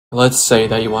Let's say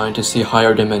that you wanted to see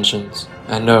higher dimensions,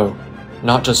 and no,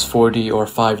 not just 4D or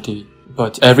 5D,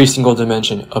 but every single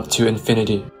dimension up to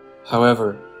infinity.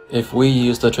 However, if we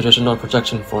use the traditional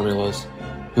projection formulas,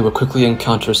 we will quickly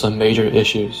encounter some major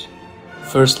issues.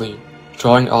 Firstly,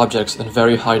 drawing objects in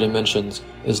very high dimensions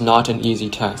is not an easy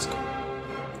task.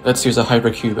 Let's use a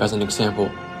hypercube as an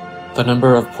example. The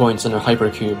number of points in a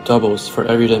hypercube doubles for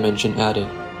every dimension added.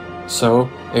 So,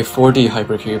 a 4D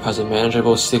hypercube has a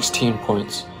manageable 16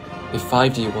 points, a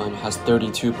 5D one has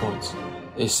 32 points,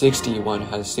 a 6D one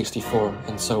has 64,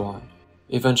 and so on.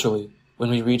 Eventually, when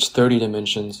we reach 30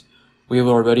 dimensions, we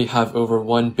will already have over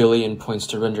 1 billion points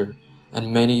to render,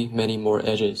 and many, many more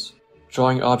edges.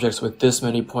 Drawing objects with this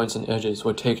many points and edges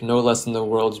would take no less than the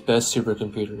world's best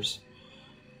supercomputers.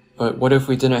 But what if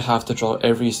we didn't have to draw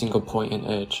every single point and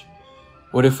edge?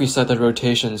 What if we set the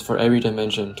rotations for every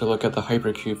dimension to look at the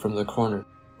hypercube from the corner?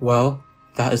 Well,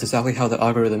 that is exactly how the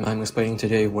algorithm I'm explaining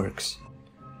today works.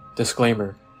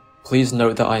 Disclaimer: please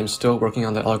note that I am still working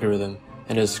on the algorithm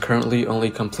and is currently only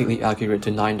completely accurate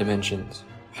to 9 dimensions.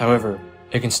 However,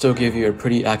 it can still give you a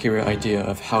pretty accurate idea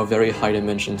of how very high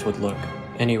dimensions would look.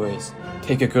 Anyways,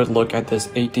 take a good look at this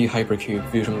 8D hypercube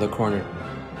viewed from the corner.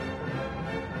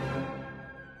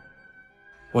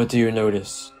 What do you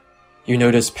notice? You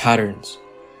notice patterns.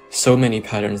 So many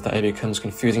patterns that it becomes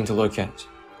confusing to look at.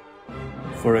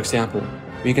 For example,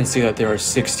 we can see that there are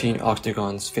 16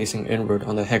 octagons facing inward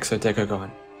on the hexadecagon.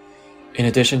 In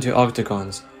addition to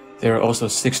octagons, there are also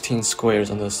 16 squares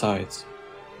on the sides.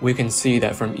 We can see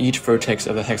that from each vertex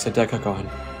of the hexadecagon,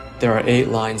 there are 8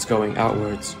 lines going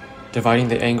outwards, dividing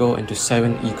the angle into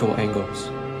 7 equal angles.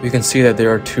 We can see that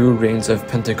there are 2 rings of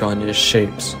pentagon-ish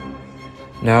shapes.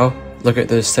 Now, look at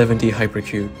this 7D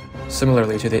hypercube.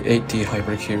 Similarly to the 8D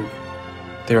hypercube,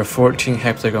 there are 14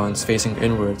 heptagons facing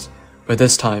inwards, but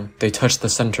this time they touch the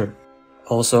center.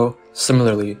 Also,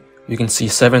 similarly, you can see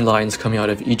 7 lines coming out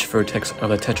of each vertex of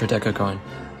the tetradecagon,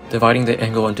 dividing the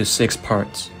angle into 6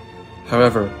 parts.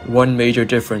 However, one major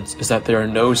difference is that there are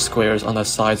no squares on the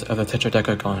sides of the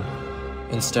tetradecagon.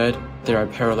 Instead, there are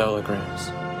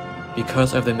parallelograms.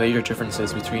 Because of the major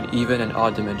differences between even and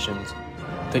odd dimensions,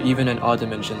 the even and odd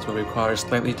dimensions will require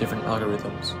slightly different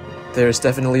algorithms. There is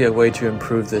definitely a way to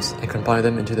improve this and combine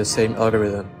them into the same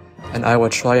algorithm, and I will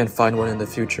try and find one in the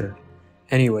future.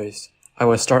 Anyways, I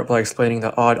will start by explaining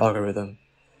the odd algorithm.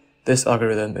 This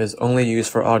algorithm is only used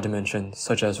for odd dimensions,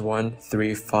 such as 1,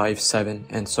 3, 5, 7,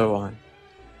 and so on.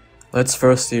 Let's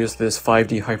first use this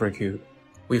 5D hypercube.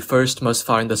 We first must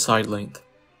find the side length.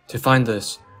 To find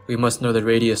this, we must know the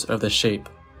radius of the shape.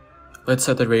 Let's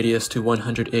set the radius to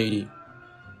 180.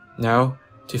 Now,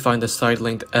 to find the side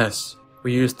length s,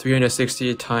 we use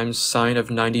 360 times sine of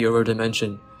 90 over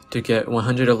dimension to get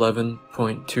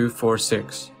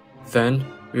 111.246. Then,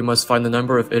 we must find the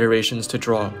number of iterations to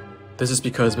draw. This is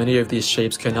because many of these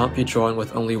shapes cannot be drawn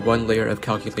with only one layer of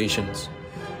calculations.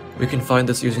 We can find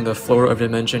this using the floor of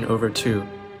dimension over 2,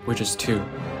 which is 2.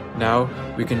 Now,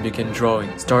 we can begin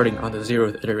drawing, starting on the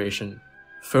 0th iteration.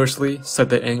 Firstly, set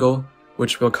the angle,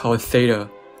 which we'll call theta,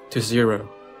 to 0.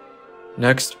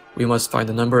 Next, we must find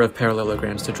the number of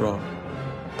parallelograms to draw.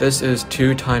 This is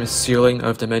 2 times ceiling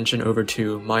of dimension over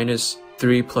 2 minus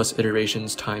 3 plus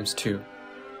iterations times 2.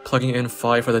 Plugging in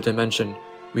 5 for the dimension,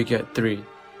 we get 3.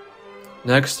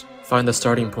 Next, find the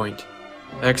starting point.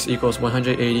 X equals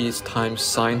 180 times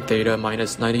sine theta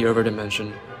minus 90 over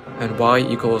dimension, and y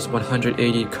equals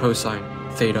 180 cosine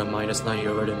theta minus 90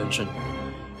 over dimension,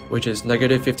 which is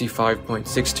negative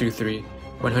 55.623,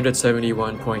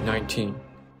 171.19.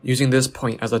 Using this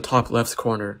point as the top left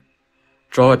corner,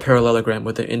 draw a parallelogram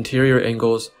with the interior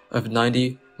angles of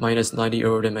 90 minus 90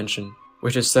 over dimension,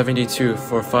 which is 72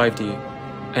 for 5D,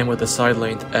 and with the side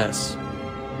length s.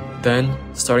 Then,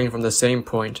 starting from the same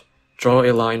point, draw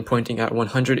a line pointing at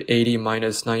 180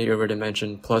 minus 90 over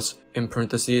dimension plus, in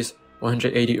parentheses,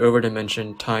 180 over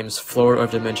dimension times floor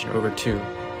of dimension over 2,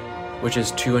 which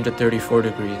is 234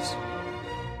 degrees,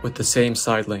 with the same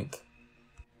side length.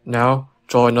 Now,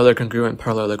 draw another congruent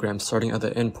parallelogram starting at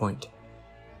the endpoint.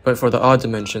 But for the odd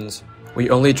dimensions, we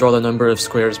only draw the number of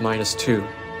squares minus 2.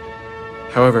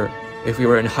 However, if we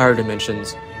were in higher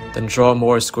dimensions, then draw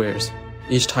more squares,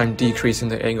 each time decreasing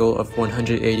the angle of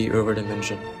 180 over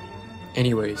dimension.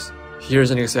 Anyways, here's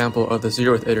an example of the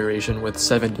 0th iteration with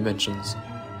 7 dimensions.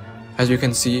 As you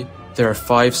can see, there are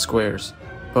 5 squares,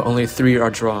 but only 3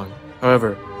 are drawn.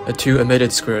 However, the 2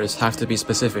 omitted squares have to be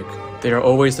specific. They are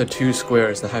always the 2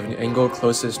 squares that have an angle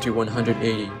closest to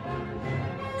 180.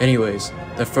 Anyways,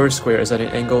 the first square is at an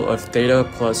angle of theta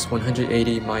plus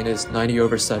 180 minus 90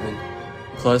 over 7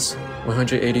 plus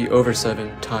 180 over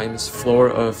 7 times floor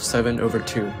of 7 over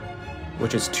 2,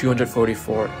 which is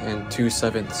 244 and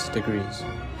 2/7 degrees.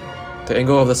 The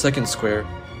angle of the second square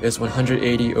is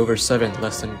 180 over 7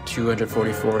 less than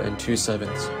 244 and 2/7,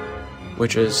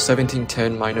 which is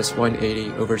 1710 minus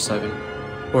 180 over 7,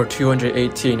 or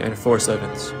 218 and 4/7.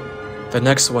 The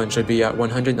next one should be at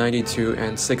 192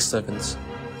 and 6/7,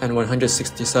 and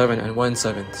 167 and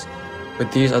 1/7,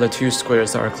 but these are the two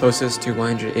squares that are closest to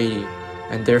 180,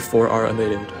 and therefore are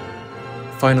omitted.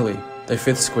 Finally, the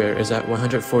fifth square is at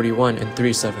 141 and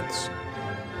 3/7.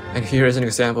 And here is an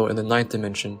example in the ninth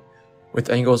dimension, with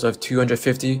angles of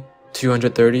 250,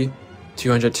 230,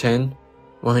 210,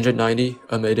 190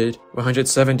 omitted,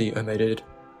 170 omitted,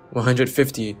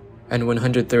 150, and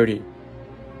 130.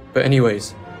 But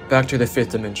anyways, back to the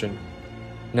fifth dimension.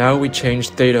 Now we change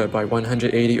theta by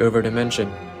 180 over dimension,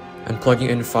 and plugging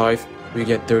in 5, we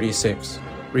get 36.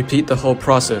 Repeat the whole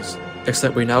process,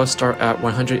 except we now start at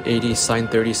 180 sine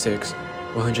 36,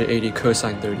 180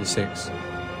 cosine 36.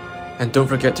 And don't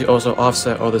forget to also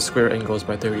offset all the square angles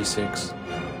by 36.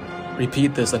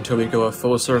 Repeat this until we go a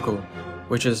full circle,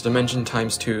 which is dimension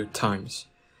times 2 times.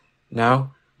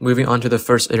 Now, moving on to the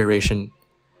first iteration.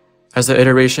 As the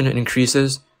iteration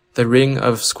increases, the ring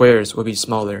of squares will be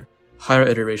smaller. Higher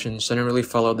iterations generally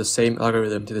follow the same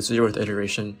algorithm to the 0th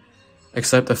iteration,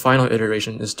 except the final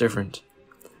iteration is different.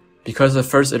 Because the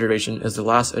first iteration is the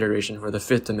last iteration for the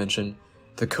 5th dimension,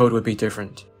 the code would be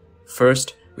different.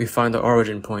 First, we find the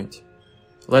origin point.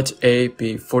 Let A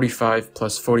be 45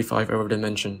 plus 45 over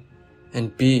dimension,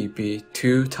 and B be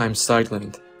 2 times side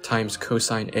length times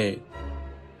cosine A.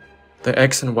 The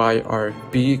x and y are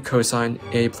b cosine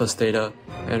A plus theta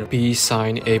and b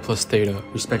sine A plus theta,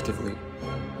 respectively.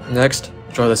 Next,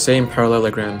 draw the same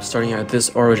parallelogram starting at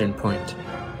this origin point.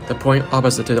 The point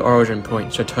opposite to the origin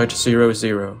point should touch 0,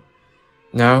 0.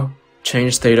 Now,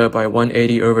 change theta by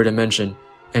 180 over dimension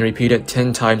and repeat it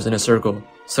 10 times in a circle,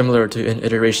 similar to in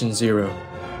iteration 0.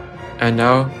 And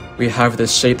now, we have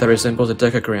this shape that resembles a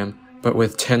decagram, but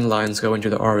with 10 lines going to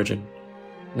the origin.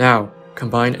 Now,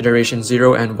 combine iteration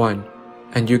 0 and 1,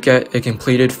 and you get a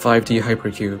completed 5D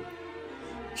hypercube.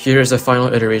 Here is the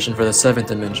final iteration for the 7th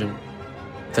dimension,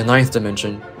 the 9th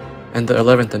dimension, and the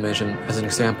 11th dimension as an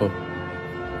example.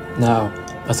 Now,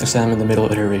 let's examine the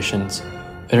middle iterations.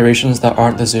 Iterations that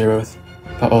aren't the 0th,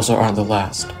 but also aren't the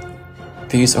last.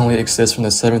 These only exist from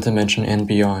the 7th dimension and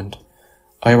beyond.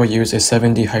 I will use a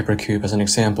 7D hypercube as an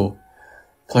example.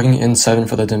 Plugging in 7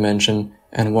 for the dimension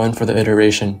and 1 for the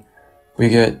iteration, we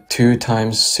get 2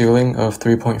 times ceiling of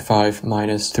 3.5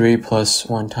 minus 3 plus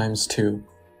 1 times 2,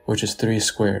 which is 3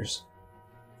 squares.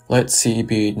 Let C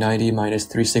be 90 minus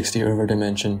 360 over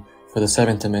dimension for the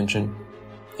 7th dimension,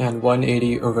 and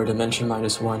 180 over dimension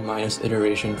minus 1 minus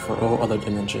iteration for all other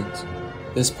dimensions.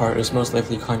 This part is most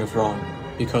likely kind of wrong,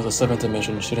 because the 7th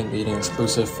dimension shouldn't need an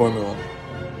exclusive formula,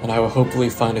 and I will hopefully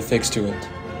find a fix to it.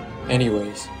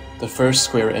 Anyways, the first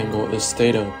square angle is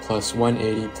theta plus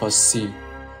 180 plus c.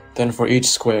 Then for each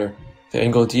square, the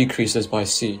angle decreases by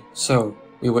c, so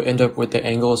we would end up with the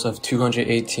angles of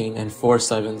 218 and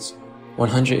 4/7,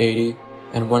 180,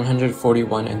 and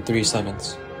 141 and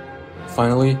 3/7.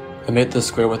 Finally, omit the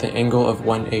square with an angle of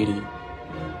 180.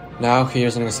 Now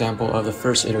here's an example of the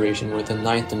first iteration with the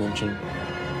 9th dimension,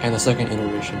 and the second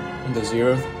iteration. The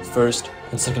 0th, 1st,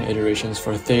 and 2nd iterations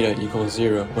for theta equals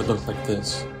 0 would look like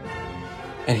this.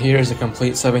 And here is a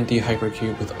complete 7D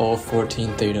hypercube with all 14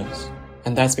 thetas.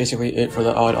 And that's basically it for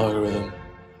the odd algorithm.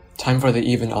 Time for the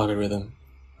even algorithm.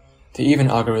 The even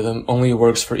algorithm only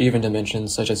works for even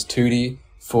dimensions such as 2D,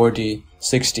 4D,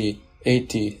 6D,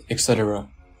 8D, etc.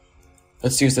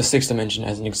 Let's use the 6th dimension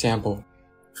as an example.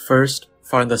 First,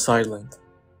 find the side length.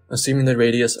 Assuming the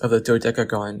radius of the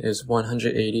dodecagon is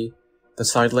 180, the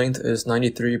side length is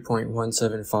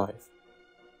 93.175.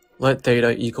 Let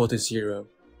theta equal to 0.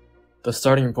 The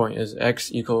starting point is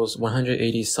x equals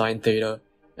 180 sine theta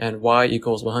and y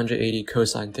equals 180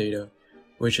 cosine theta,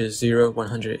 which is 0,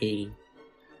 180.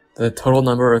 The total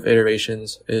number of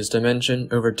iterations is dimension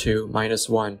over 2 minus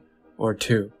 1, or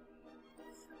 2.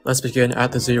 Let's begin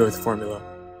at the 0th formula.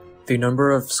 The number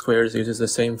of squares uses the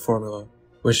same formula,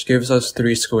 which gives us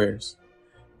 3 squares.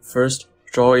 First,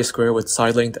 draw a square with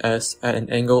side length s at an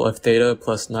angle of theta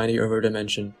plus 90 over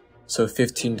dimension, so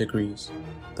 15 degrees.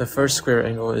 The first square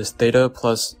angle is theta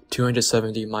plus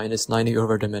 270 minus 90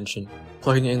 over dimension.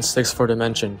 Plugging in 6 for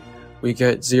dimension, we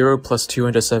get 0 plus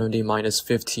 270 minus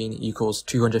 15 equals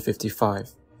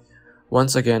 255.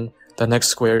 Once again, the next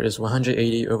square is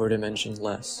 180 over dimension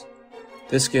less.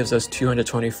 This gives us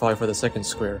 225 for the second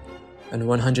square, and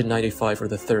 195 for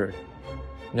the third.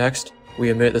 Next,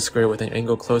 we omit the square with an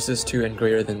angle closest to and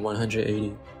greater than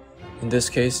 180. In this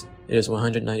case, it is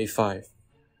 195.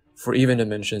 For even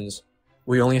dimensions,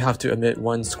 we only have to omit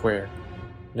one square.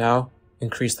 Now,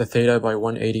 increase the theta by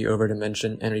 180 over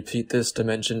dimension and repeat this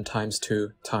dimension times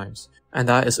 2 times. And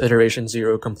that is iteration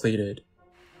 0 completed.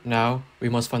 Now, we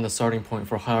must find the starting point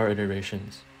for higher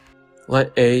iterations.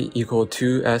 Let a equal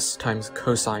 2s times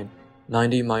cosine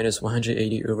 90 minus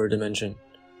 180 over dimension.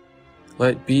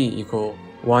 Let b equal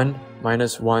 1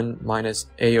 minus 1 minus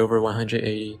a over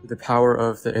 180 to the power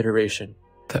of the iteration.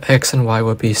 The x and y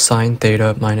will be sine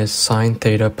theta minus sine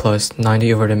theta plus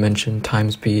 90 over dimension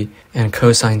times b, and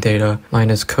cosine theta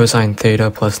minus cosine theta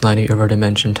plus 90 over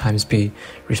dimension times b,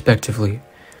 respectively.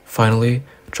 Finally,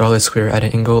 draw the square at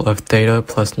an angle of theta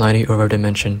plus 90 over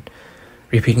dimension.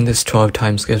 Repeating this 12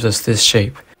 times gives us this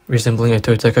shape, resembling a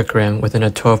dodecagram within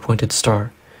a 12-pointed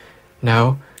star.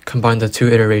 Now, combine the two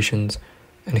iterations,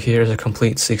 and here is a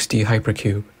complete 6D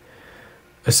hypercube.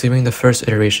 Assuming the first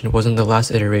iteration wasn't the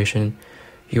last iteration,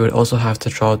 you would also have to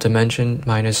draw dimension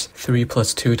minus 3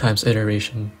 plus 2 times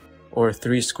iteration, or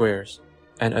 3 squares,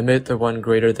 and omit the one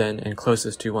greater than and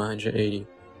closest to 180,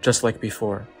 just like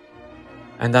before.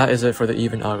 And that is it for the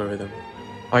even algorithm.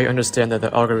 I understand that the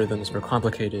algorithms were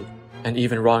complicated, and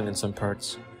even wrong in some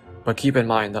parts, but keep in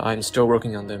mind that I am still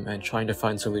working on them and trying to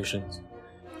find solutions.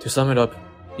 To sum it up,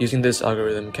 using this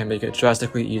algorithm can make it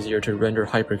drastically easier to render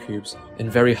hypercubes in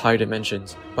very high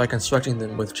dimensions by constructing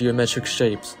them with geometric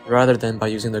shapes rather than by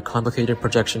using the complicated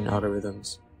projection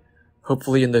algorithms.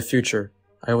 Hopefully in the future,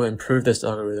 I will improve this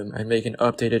algorithm and make an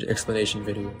updated explanation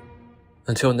video.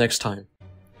 Until next time,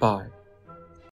 bye.